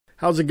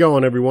How's it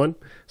going, everyone?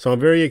 So I'm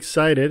very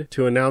excited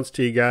to announce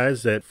to you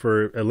guys that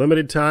for a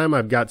limited time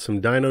I've got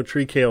some Dino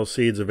Tree Kale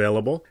Seeds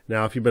available.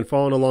 Now if you've been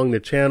following along the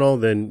channel,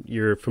 then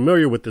you're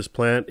familiar with this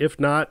plant. If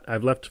not,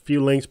 I've left a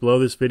few links below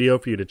this video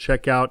for you to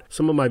check out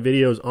some of my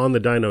videos on the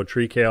Dino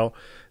Tree Kale.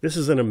 This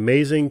is an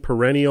amazing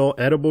perennial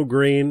edible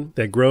green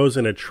that grows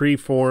in a tree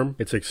form.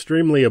 It's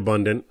extremely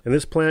abundant, and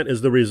this plant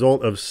is the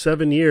result of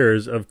 7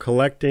 years of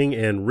collecting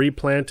and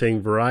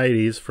replanting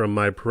varieties from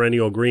my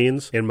perennial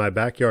greens in my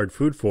backyard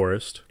food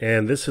forest.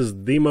 And this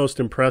is the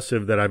most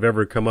impressive that I've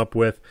ever come up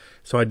with.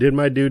 So I did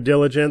my due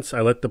diligence.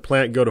 I let the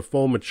plant go to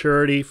full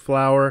maturity,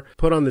 flower,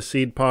 put on the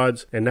seed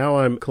pods, and now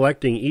I'm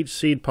collecting each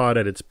seed pod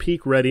at its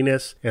peak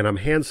readiness, and I'm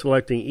hand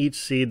selecting each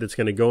seed that's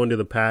going to go into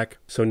the pack.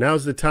 So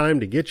now's the time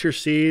to get your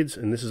seeds,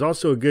 and this is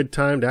also a good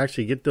time to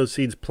actually get those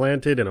seeds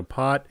planted in a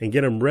pot and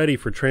get them ready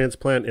for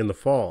transplant in the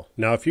fall.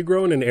 Now if you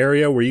grow in an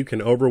area where you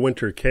can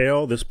overwinter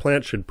kale, this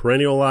plant should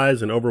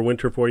perennialize and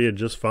overwinter for you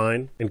just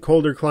fine. In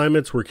colder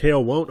climates where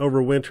kale won't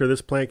overwinter,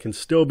 this plant can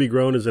still be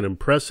grown as an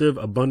impressive,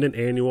 abundant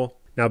annual.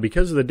 Now,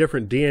 because of the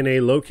different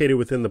DNA located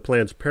within the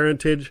plant's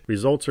parentage,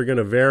 results are going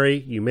to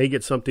vary. You may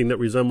get something that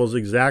resembles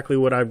exactly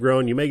what I've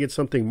grown. You may get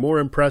something more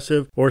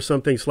impressive or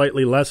something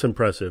slightly less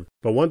impressive.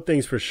 But one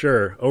thing's for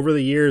sure, over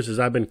the years as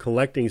I've been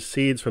collecting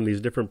seeds from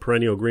these different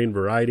perennial green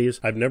varieties,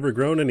 I've never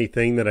grown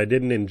anything that I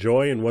didn't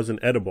enjoy and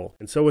wasn't edible.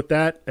 And so with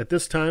that, at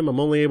this time,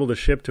 I'm only able to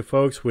ship to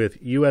folks with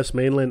U.S.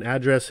 mainland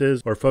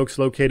addresses or folks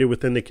located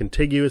within the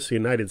contiguous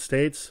United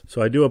States.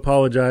 So I do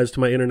apologize to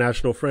my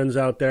international friends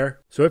out there.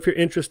 So if you're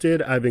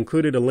interested, I've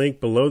included a link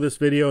below this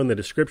video in the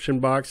description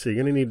box, so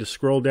you're going to need to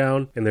scroll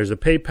down, and there's a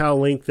PayPal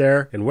link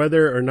there. And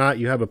whether or not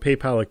you have a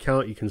PayPal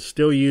account, you can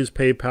still use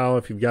PayPal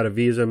if you've got a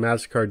Visa,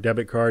 MasterCard,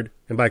 debit card.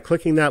 And by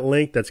clicking that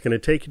link, that's going to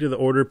take you to the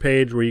order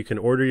page where you can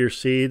order your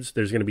seeds.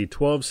 There's going to be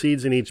 12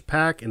 seeds in each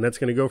pack, and that's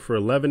going to go for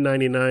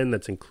 $11.99.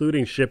 That's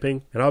including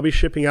shipping. And I'll be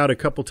shipping out a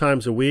couple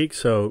times a week,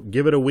 so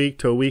give it a week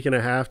to a week and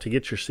a half to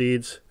get your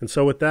seeds. And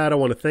so with that, I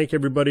want to thank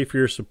everybody for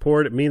your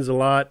support. It means a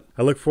lot.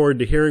 I look forward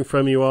to hearing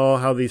from you all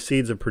how these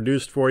seeds have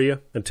produced for you.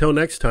 Until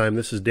next time,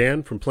 this is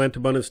Dan from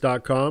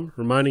plantabundance.com,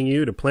 reminding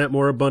you to plant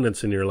more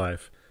abundance in your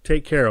life.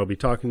 Take care. I'll be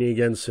talking to you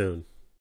again soon.